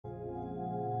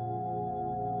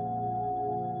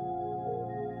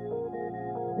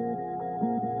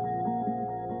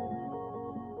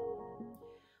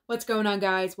What's going on,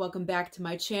 guys? Welcome back to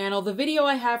my channel. The video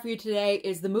I have for you today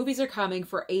is the movies are coming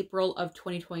for April of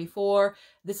 2024.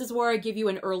 This is where I give you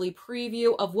an early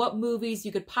preview of what movies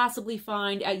you could possibly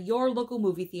find at your local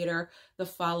movie theater the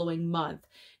following month.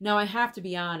 Now, I have to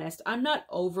be honest, I'm not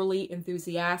overly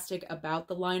enthusiastic about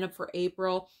the lineup for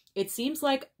April. It seems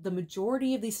like the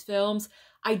majority of these films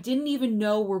I didn't even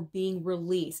know were being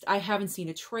released. I haven't seen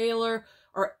a trailer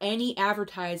or any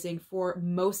advertising for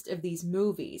most of these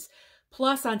movies.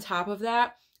 Plus, on top of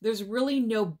that, there's really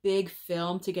no big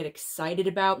film to get excited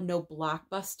about, no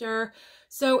blockbuster.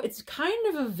 So it's kind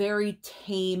of a very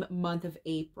tame month of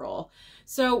April.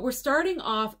 So we're starting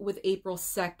off with April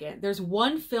 2nd. There's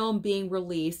one film being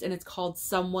released and it's called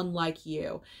Someone Like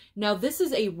You. Now, this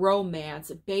is a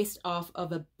romance based off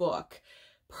of a book.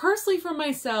 Personally, for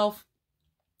myself,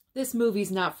 this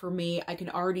movie's not for me. I can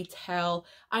already tell.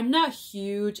 I'm not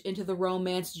huge into the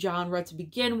romance genre to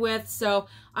begin with, so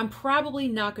I'm probably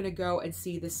not going to go and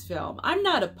see this film. I'm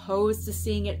not opposed to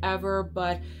seeing it ever,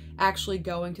 but actually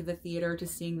going to the theater to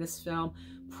seeing this film,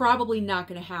 probably not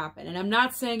going to happen. And I'm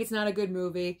not saying it's not a good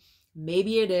movie.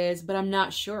 Maybe it is, but I'm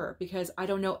not sure because I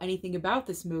don't know anything about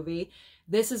this movie.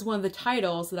 This is one of the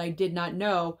titles that I did not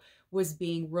know was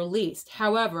being released.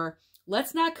 However,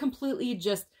 let's not completely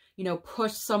just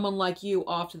push Someone Like You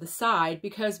off to the side,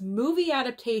 because movie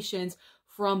adaptations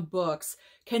from books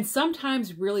can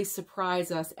sometimes really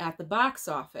surprise us at the box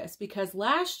office, because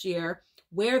last year,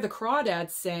 Where the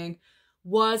Crawdads Sing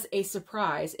was a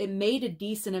surprise. It made a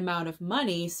decent amount of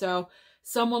money, so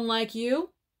Someone Like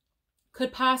You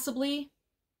could possibly,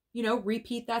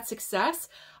 repeat that success.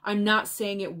 I'm not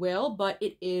saying it will, but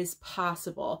it is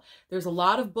possible. There's a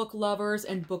lot of book lovers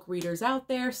and book readers out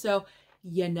there, so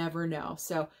you never know.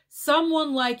 So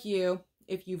Someone Like You,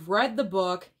 if you've read the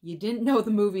book, you didn't know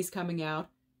the movie's coming out,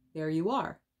 there you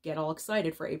are. Get all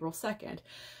excited for April 2nd.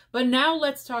 But now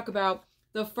let's talk about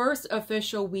the first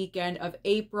official weekend of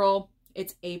April.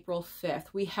 It's April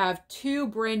 5th. We have two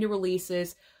brand new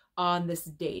releases on this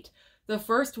date. The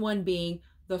first one being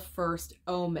The First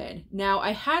Omen. Now,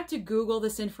 I had to Google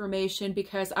this information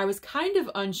because I was kind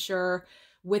of unsure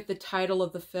with the title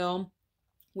of the film,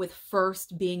 with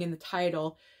first being in the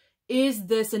title. Is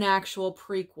this an actual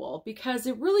prequel? Because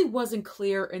it really wasn't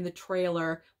clear in the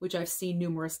trailer, which I've seen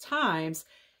numerous times,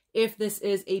 if this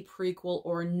is a prequel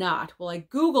or not. Well, I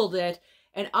Googled it,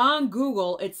 and on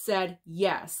Google it said,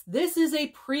 yes, this is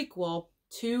a prequel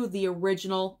to the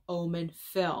original Omen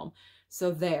film.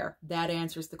 So there, that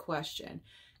answers the question.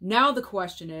 Now the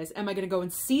question is, am I going to go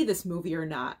and see this movie or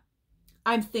not?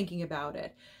 I'm thinking about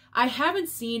it. I haven't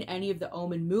seen any of the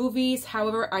Omen movies.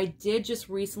 However, I did just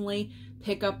recently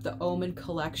pick up the Omen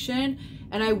collection,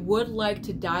 and I would like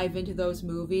to dive into those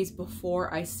movies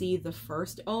before I see The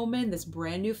First Omen, this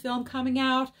brand new film coming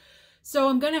out. So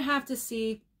I'm going to have to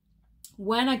see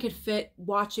when I could fit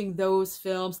watching those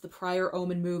films, the prior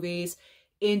Omen movies,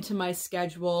 into my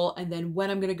schedule, and then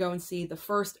when I'm going to go and see The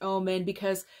First Omen,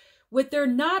 because with there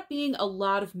not being a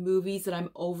lot of movies that I'm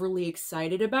overly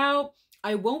excited about,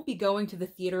 I won't be going to the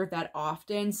theater that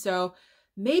often, so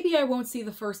maybe I won't see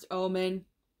The First Omen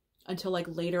until like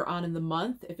later on in the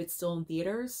month if it's still in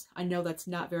theaters. I know that's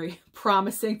not very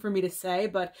promising for me to say,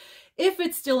 but if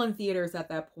it's still in theaters at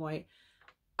that point,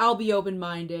 I'll be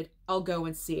open-minded. I'll go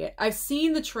and see it. I've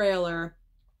seen the trailer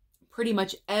pretty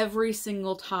much every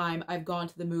single time I've gone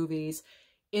to the movies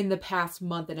in the past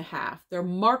month and a half. They're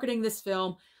marketing this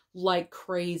film like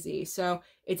crazy. So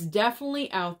it's definitely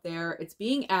out there. It's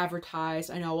being advertised.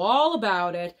 I know all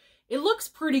about it. It looks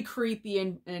pretty creepy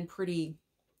and pretty,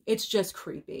 it's just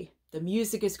creepy. The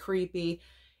music is creepy.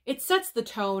 It sets the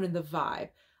tone and the vibe.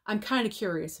 I'm kind of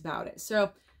curious about it.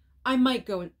 So I might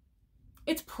go and,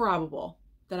 it's probable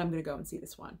that I'm going to go and see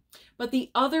this one. But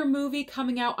the other movie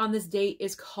coming out on this date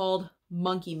is called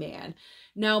Monkey Man.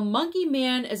 Now, Monkey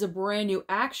Man is a brand new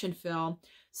action film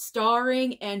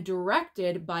starring and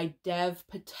directed by Dev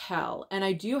Patel. And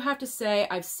I do have to say,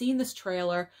 I've seen this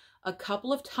trailer a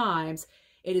couple of times.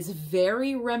 It is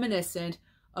very reminiscent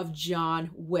of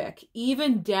John Wick,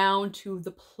 even down to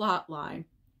the plot line.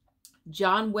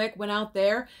 John Wick went out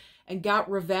there and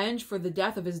got revenge for the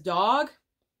death of his dog.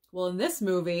 Well, in this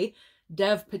movie,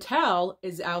 Dev Patel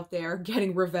is out there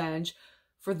getting revenge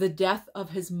for the death of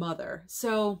his mother.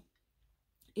 So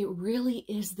it really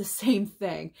is the same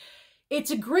thing.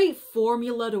 It's a great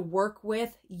formula to work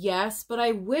with, yes, but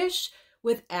I wish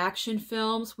with action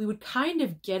films we would kind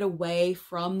of get away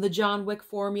from the John Wick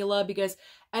formula, because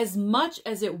as much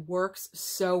as it works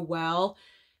so well,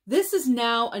 this is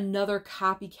now another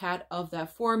copycat of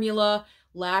that formula.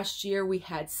 Last year we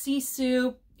had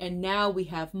Sisu, and now we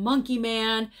have Monkey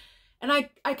Man. And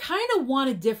I kind of want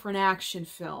a different action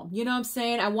film. You know what I'm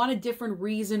saying? I want a different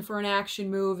reason for an action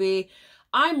movie.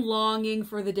 I'm longing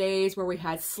for the days where we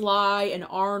had Sly and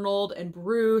Arnold and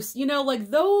Bruce. You know, like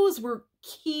those were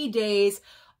key days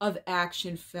of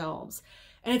action films.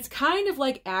 And it's kind of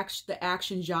like the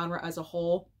action genre as a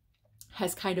whole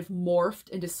has kind of morphed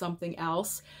into something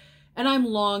else. And I'm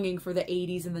longing for the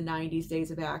 80s and the 90s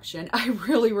days of action. I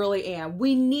really, really am.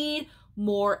 We need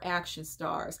more action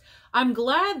stars. I'm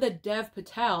glad that Dev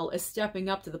Patel is stepping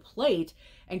up to the plate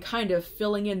and kind of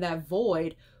filling in that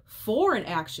void for an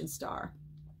action star.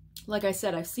 Like I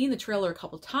said, I've seen the trailer a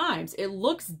couple times. It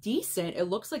looks decent. It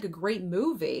looks like a great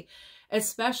movie,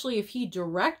 especially if he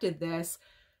directed this.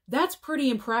 That's pretty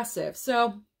impressive.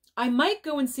 So I might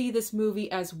go and see this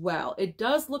movie as well. It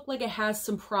does look like it has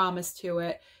some promise to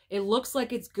it. It looks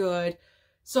like it's good.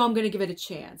 So I'm going to give it a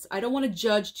chance. I don't want to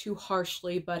judge too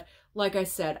harshly, but like I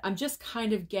said, I'm just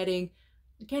kind of getting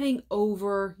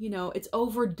over, you know, it's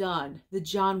overdone, the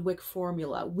John Wick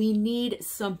formula. We need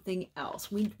something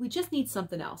else. We just need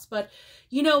something else. But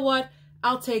you know what?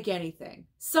 I'll take anything.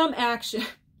 Some action,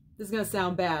 this is going to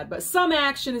sound bad, but some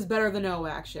action is better than no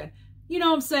action. You know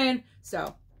what I'm saying?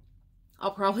 So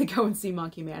I'll probably go and see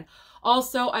Monkey Man.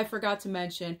 Also, I forgot to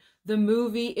mention, the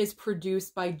movie is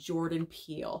produced by Jordan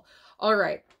Peele. All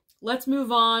right, let's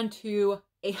move on to,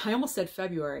 I almost said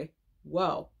February.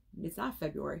 Whoa, it's not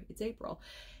February, it's April.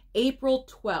 April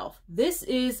 12th. This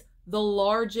is the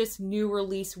largest new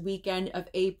release weekend of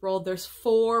April. There's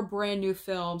 4 brand new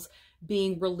films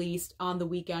being released on the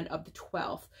weekend of the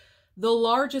 12th. The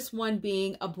largest one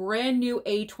being a brand new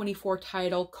A24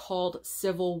 title called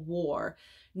Civil War.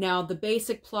 Now, the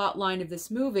basic plot line of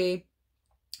this movie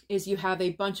is you have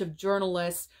a bunch of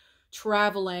journalists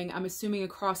traveling, I'm assuming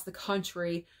across the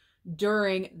country,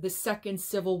 during the Second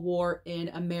Civil War in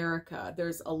America.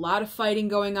 There's a lot of fighting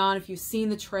going on. If you've seen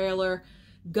the trailer,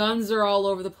 guns are all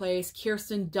over the place.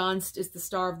 Kirsten Dunst is the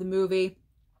star of the movie.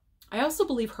 I also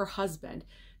believe her husband,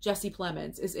 Jesse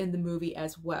Plemons, is in the movie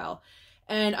as well.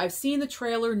 And I've seen the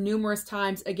trailer numerous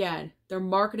times. Again, they're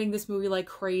marketing this movie like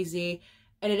crazy,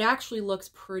 and it actually looks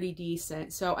pretty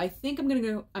decent. So I think I'm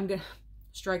gonna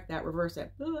strike that, reverse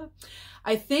it.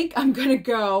 I think I'm gonna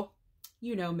go,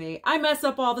 you know me, I mess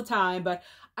up all the time, but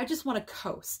I just want to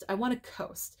coast. I want to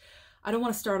coast. I don't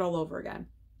want to start all over again.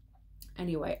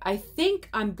 Anyway, I think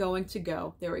I'm going to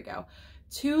go, there we go,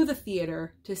 to the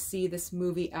theater to see this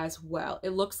movie as well.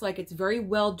 It looks like it's very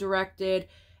well directed.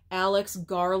 Alex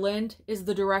Garland is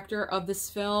the director of this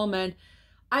film, and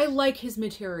I like his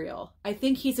material. I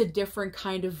think he's a different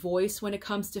kind of voice when it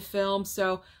comes to film,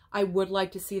 so I would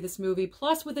like to see this movie.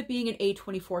 Plus, with it being an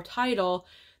A24 title,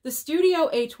 the studio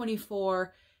A24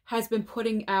 has been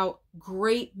putting out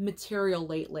great material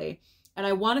lately, and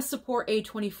I want to support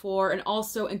A24 and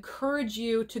also encourage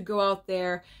you to go out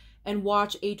there and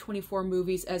watch A24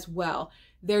 movies as well.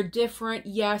 They're different.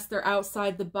 Yes, they're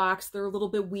outside the box. They're a little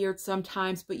bit weird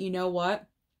sometimes, but you know what?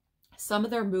 Some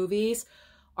of their movies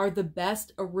are the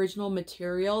best original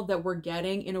material that we're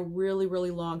getting in a really, really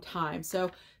long time.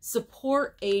 So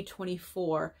support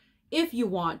A24 if you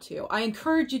want to. I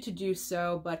encourage you to do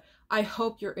so, but I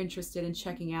hope you're interested in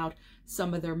checking out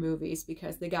some of their movies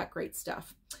because they got great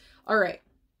stuff. All right.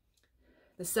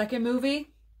 The second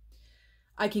movie,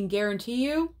 I can guarantee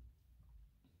you,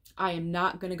 I am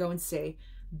not going to go and see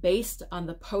based on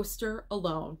the poster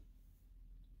alone.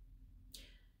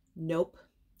 Nope,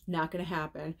 not going to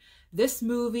happen. This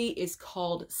movie is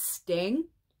called Sting,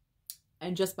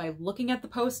 and just by looking at the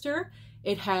poster,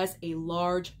 it has a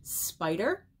large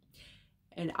spider,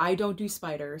 and I don't do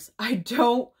spiders. I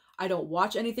don't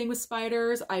watch anything with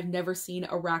spiders. I've never seen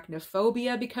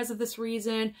arachnophobia because of this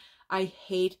reason. I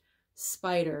hate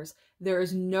spiders. There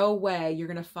is no way you're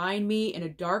going to find me in a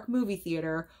dark movie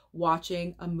theater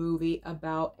watching a movie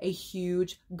about a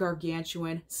huge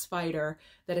gargantuan spider.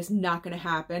 That is not going to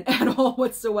happen at all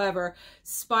whatsoever.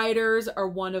 Spiders are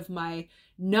one of my,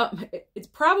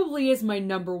 it probably is my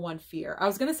 #1 fear. I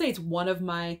was going to say it's one of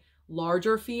my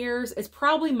larger fears. It's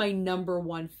probably my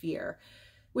 #1 fear,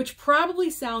 which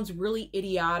probably sounds really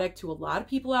idiotic to a lot of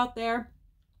people out there.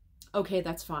 Okay,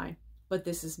 that's fine, but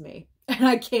this is me. And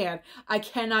I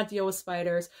cannot deal with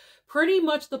spiders. Pretty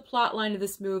much the plot line of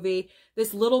this movie,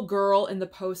 this little girl in the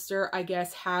poster, I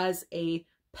guess, has a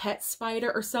pet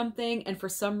spider or something, and for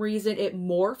some reason it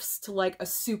morphs to like a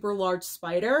super large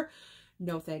spider.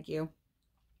 No, thank you.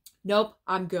 Nope,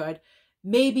 I'm good.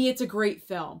 Maybe it's a great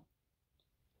film.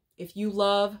 If you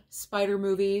love spider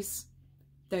movies,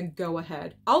 then go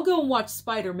ahead. I'll go and watch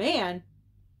Spider-Man.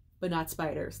 but not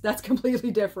spiders. That's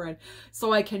completely different.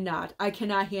 So I cannot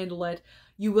handle it.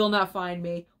 You will not find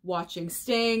me watching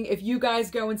Sting. If you guys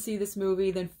go and see this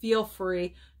movie, then feel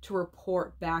free to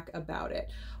report back about it.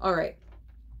 All right.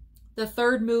 The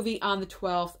third movie on the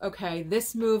 12th. Okay,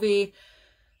 this movie,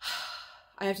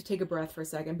 I have to take a breath for a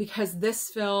second because this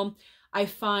film, I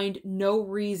find no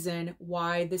reason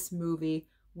why this movie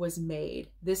was made.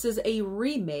 This is a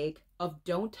remake of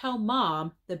Don't Tell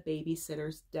Mom, the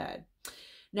Babysitter's Dead.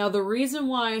 Now, the reason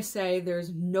why I say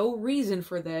there's no reason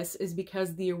for this is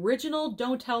because the original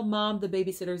Don't Tell Mom, the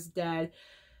Babysitter's Dead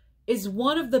is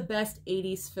one of the best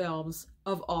 80s films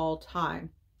of all time.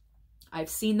 I've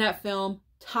seen that film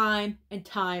time and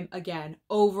time again,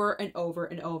 over and over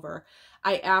and over.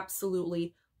 I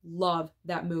absolutely love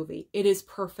that movie. It is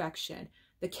perfection.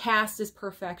 The cast is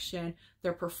perfection.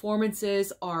 Their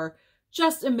performances are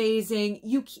just amazing.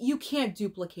 You can't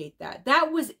duplicate that.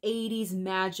 That was 80s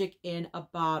magic in a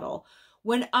bottle.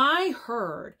 When I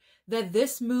heard that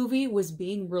this movie was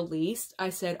being released,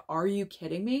 I said, are you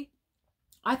kidding me?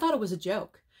 I thought it was a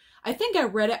joke. I think I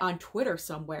read it on Twitter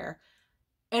somewhere.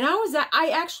 And I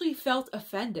actually felt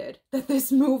offended that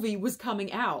this movie was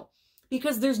coming out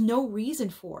because there's no reason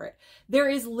for it. There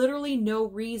is literally no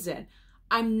reason.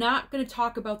 I'm not going to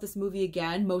talk about this movie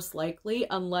again, most likely,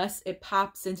 unless it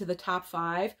pops into the top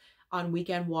 5 on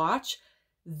Weekend Watch.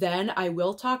 Then I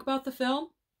will talk about the film.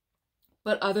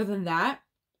 But other than that,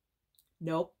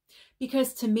 nope.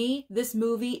 Because to me, this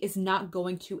movie is not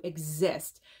going to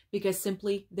exist because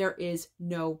simply there is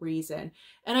no reason.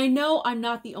 And I know I'm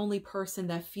not the only person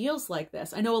that feels like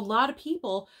this. I know a lot of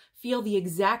people feel the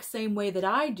exact same way that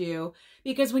I do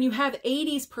because when you have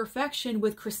 80s perfection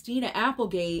with Christina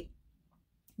Applegate,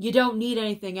 you don't need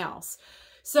anything else.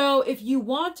 So if you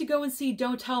want to go and see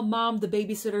Don't Tell Mom, the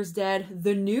Babysitter's Dead,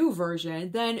 the new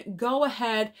version, then go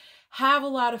ahead, have a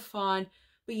lot of fun.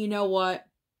 But you know what?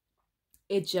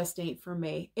 It just ain't for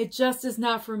me. It just is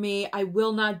not for me. I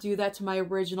will not do that to my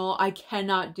original. I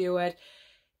cannot do it.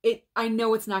 I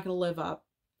know it's not going to live up.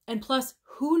 And plus,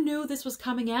 who knew this was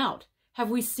coming out? Have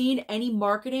we seen any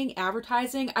marketing,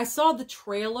 advertising? I saw the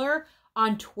trailer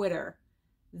on Twitter.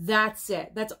 That's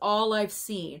it. That's all I've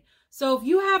seen. So if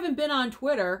you haven't been on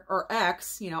Twitter, or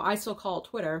X, I still call it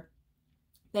Twitter,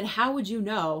 then how would you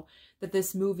know that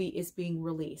this movie is being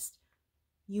released?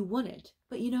 You wouldn't.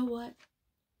 But you know what?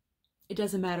 It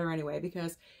doesn't matter anyway,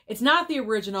 because it's not the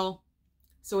original,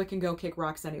 so it can go kick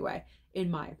rocks anyway,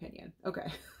 in my opinion. Okay.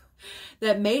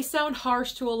 That may sound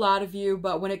harsh to a lot of you,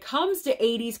 but when it comes to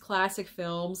 80s classic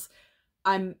films,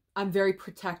 I'm very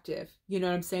protective. You know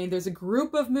what I'm saying? There's a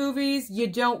group of movies you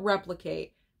don't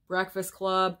replicate. Breakfast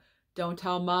Club, Don't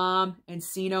Tell Mom,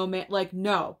 Encino Man. Like,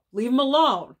 no. Leave them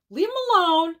alone. Leave them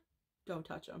alone. Don't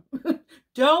touch them.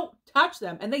 Don't touch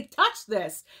them. And they touched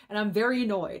this. And I'm very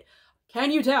annoyed.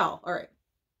 Can you tell? All right.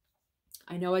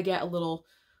 I know I get a little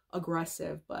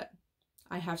aggressive, but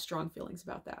I have strong feelings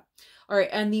about that. All right.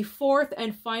 And the fourth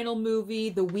and final movie,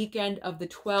 the weekend of the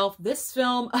 12th. This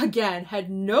film, again, had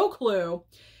no clue.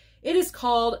 It is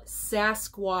called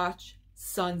Sasquatch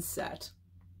Sunset.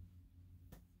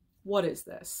 What is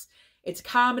this? It's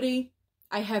comedy.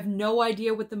 I have no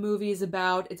idea what the movie is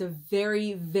about. It's a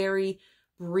very, very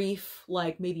brief,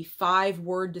 like maybe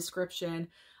 5-word description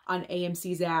on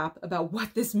AMC's app about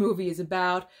what this movie is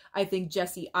about. I think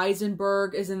Jesse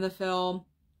Eisenberg is in the film.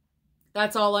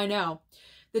 That's all I know.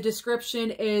 The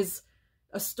description is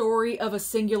a story of a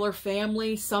singular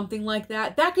family, something like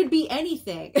that. That could be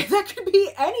anything. That could be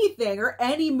anything or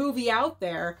any movie out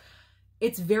there.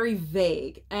 It's very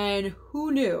vague. And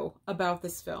who knew about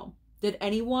this film? Did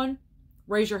anyone?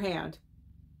 Raise your hand.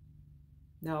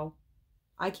 No,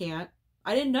 I can't.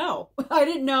 I didn't know. I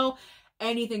didn't know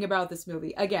anything about this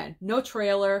movie. Again, no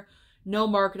trailer, no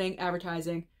marketing,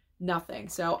 advertising, nothing.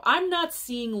 So I'm not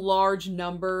seeing large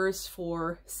numbers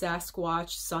for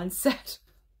Sasquatch Sunset.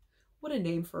 What a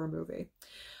name for a movie.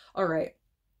 All right,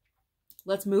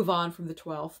 let's move on from the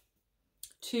 12th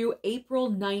to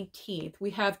April 19th. We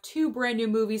have 2 brand new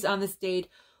movies on this date.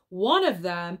 One of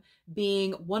them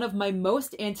being one of my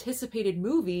most anticipated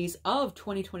movies of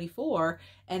 2024,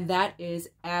 and that is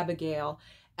Abigail.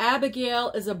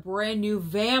 Abigail is a brand new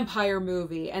vampire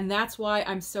movie, and that's why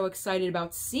I'm so excited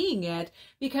about seeing it,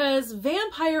 because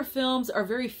vampire films are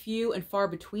very few and far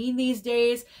between these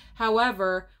days.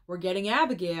 However, we're getting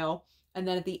Abigail, and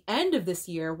then at the end of this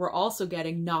year, we're also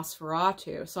getting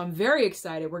Nosferatu. So I'm very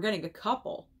excited. We're getting a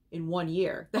couple in 1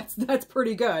 year. That's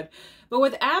pretty good. But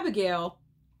with Abigail,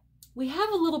 we have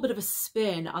a little bit of a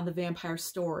spin on the vampire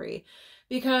story,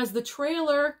 because the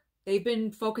trailer, they've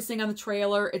been focusing on the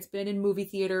trailer. It's been in movie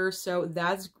theaters, so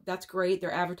that's great.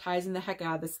 They're advertising the heck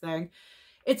out of this thing.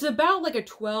 It's about like a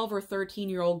 12 or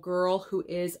 13-year-old girl who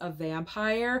is a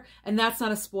vampire. And that's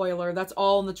not a spoiler. That's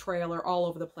all in the trailer, all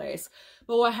over the place.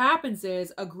 But what happens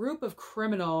is a group of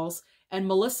criminals, and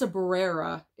Melissa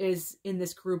Barrera is in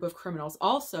this group of criminals.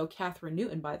 Also, Catherine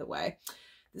Newton, by the way.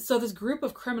 So this group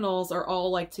of criminals are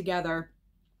all like together.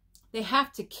 They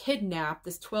have to kidnap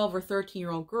this 12 or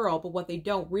 13-year-old girl, but what they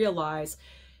don't realize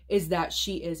is that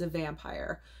she is a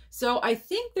vampire. So I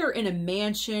think they're in a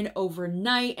mansion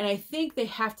overnight, and I think they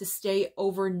have to stay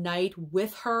overnight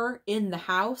with her in the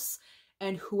house,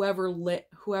 and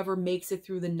whoever makes it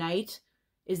through the night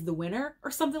is the winner,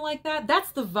 or something like that.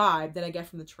 That's the vibe that I get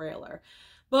from the trailer.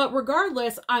 But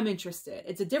regardless, I'm interested.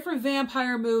 It's a different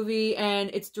vampire movie, and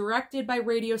it's directed by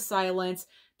Radio Silence.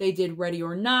 They did Ready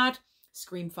or Not,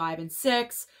 Scream 5 and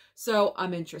 6, so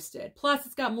I'm interested. Plus,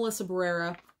 it's got Melissa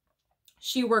Barrera.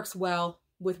 She works well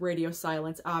with Radio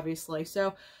Silence, obviously.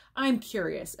 So I'm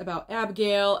curious about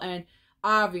Abigail, and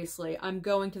obviously I'm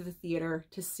going to the theater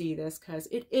to see this because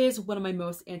it is one of my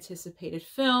most anticipated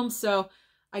films, so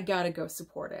I gotta go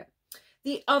support it.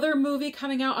 The other movie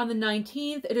coming out on the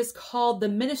 19th, it is called The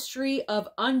Ministry of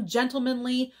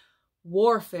Ungentlemanly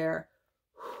Warfare.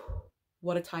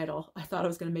 What a title. I thought I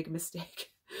was going to make a mistake.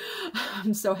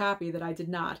 I'm so happy that I did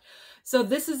not. So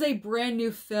this is a brand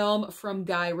new film from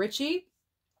Guy Ritchie.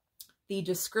 The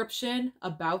description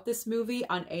about this movie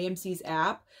on AMC's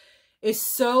app is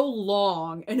so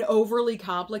long and overly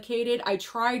complicated. I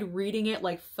tried reading it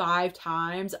like 5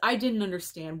 times. I didn't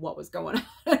understand what was going on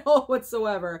at all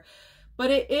whatsoever. But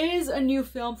it is a new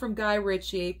film from Guy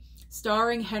Ritchie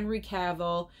starring Henry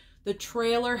Cavill. The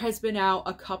trailer has been out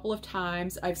a couple of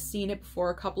times. I've seen it before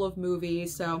a couple of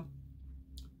movies, so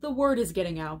the word is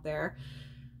getting out there.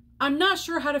 I'm not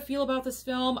sure how to feel about this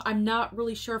film. I'm not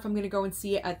really sure if I'm going to go and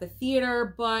see it at the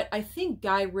theater, but I think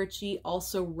Guy Ritchie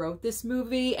also wrote this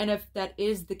movie, and if that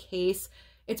is the case,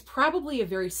 it's probably a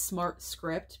very smart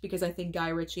script because I think Guy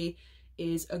Ritchie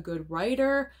is a good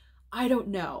writer. I don't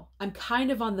know. I'm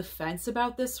kind of on the fence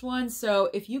about this one, so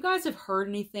if you guys have heard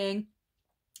anything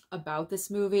about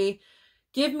this movie,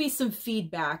 give me some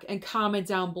feedback and comment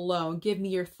down below and give me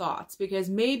your thoughts, because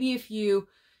maybe if you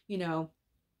know,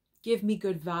 give me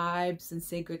good vibes and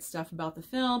say good stuff about the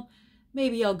film,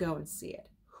 maybe I'll go and see it.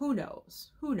 Who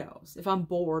knows? Who knows? If I'm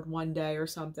bored one day or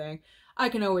something, I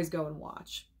can always go and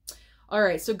watch. All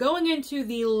right, so going into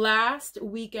the last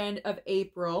weekend of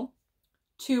April,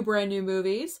 2 brand new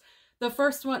movies. The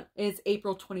first one is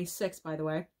April 26th, by the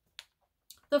way.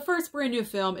 The first brand new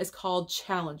film is called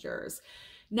Challengers.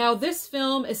 Now, this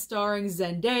film is starring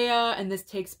Zendaya, and this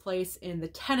takes place in the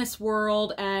tennis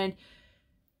world, and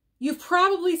you've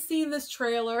probably seen this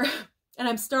trailer, and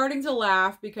I'm starting to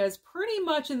laugh because pretty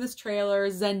much in this trailer,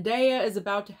 Zendaya is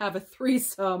about to have a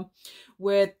threesome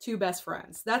with 2 best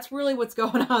friends. That's really what's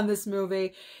going on in this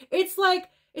movie. It's like,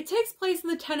 it takes place in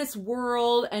the tennis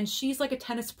world, and she's like a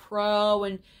tennis pro,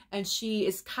 and she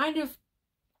is kind of,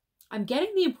 I'm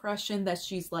getting the impression that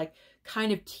she's like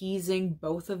kind of teasing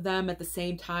both of them at the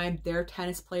same time. They're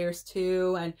tennis players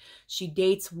too, and she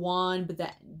dates one but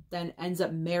then ends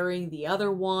up marrying the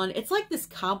other one. It's like this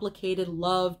complicated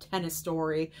love tennis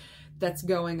story that's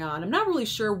going on. I'm not really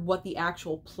sure what the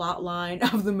actual plot line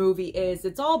of the movie is.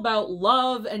 It's all about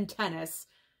love and tennis,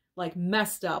 like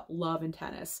messed up love and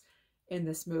tennis in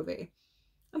this movie.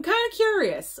 I'm kind of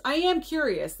curious. I am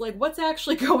curious, like what's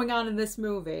actually going on in this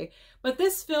movie. But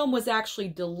this film was actually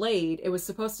delayed. It was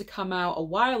supposed to come out a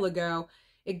while ago.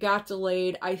 It got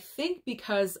delayed, I think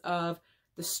because of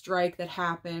the strike that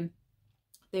happened.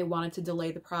 They wanted to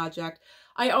delay the project.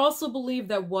 I also believe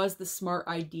that was the smart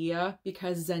idea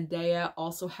because Zendaya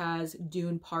also has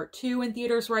Dune Part 2 in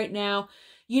theaters right now.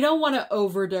 You don't want to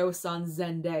overdose on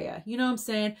Zendaya. You know what I'm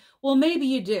saying? Well, maybe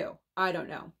you do. I don't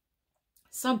know.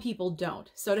 Some people don't.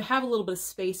 So to have a little bit of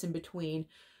space in between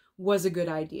was a good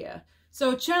idea.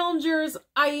 So Challengers,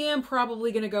 I am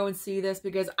probably going to go and see this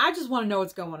because I just want to know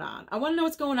what's going on. I want to know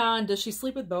what's going on. Does she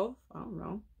sleep with both? I don't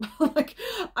know. Like,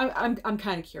 I'm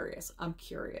kind of curious. I'm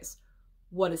curious.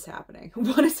 What is happening?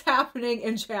 What is happening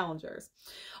in Challengers?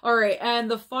 All right.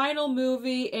 And the final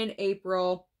movie in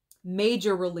April,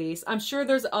 major release. I'm sure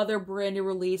there's other brand new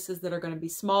releases that are going to be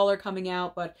smaller coming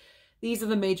out, but these are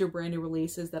the major brand new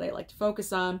releases that I like to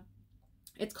focus on.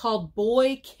 It's called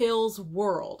Boy Kills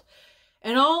World.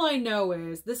 And all I know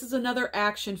is this is another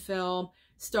action film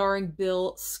starring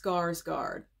Bill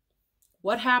Skarsgård.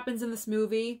 What happens in this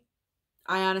movie?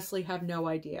 I honestly have no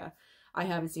idea. I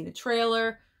haven't seen a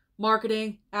trailer,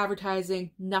 marketing, advertising,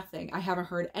 nothing. I haven't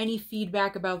heard any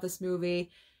feedback about this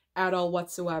movie at all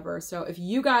whatsoever. So if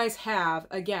you guys have,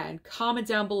 again, comment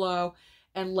down below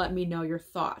and let me know your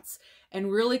thoughts.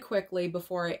 And really quickly,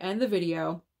 before I end the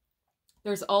video,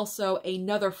 there's also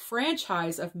another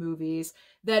franchise of movies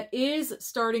that is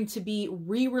starting to be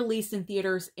re-released in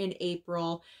theaters in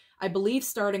April. I believe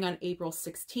starting on April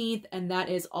 16th, and that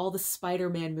is all the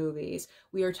Spider-Man movies.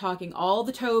 We are talking all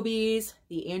the Tobeys,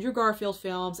 the Andrew Garfield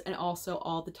films, and also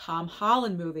all the Tom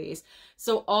Holland movies.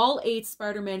 So all 8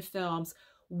 Spider-Man films,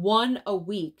 one a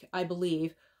week, I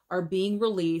believe, are being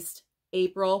released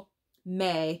April,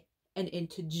 May, and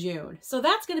into June. So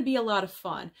that's going to be a lot of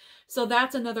fun. So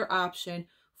that's another option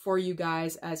for you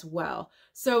guys as well.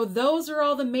 So those are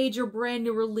all the major brand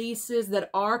new releases that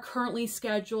are currently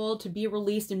scheduled to be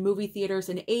released in movie theaters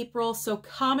in April. So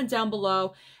comment down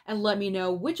below and let me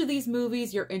know which of these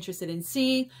movies you're interested in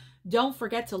seeing. Don't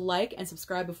forget to like and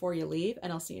subscribe before you leave,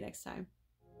 and I'll see you next time.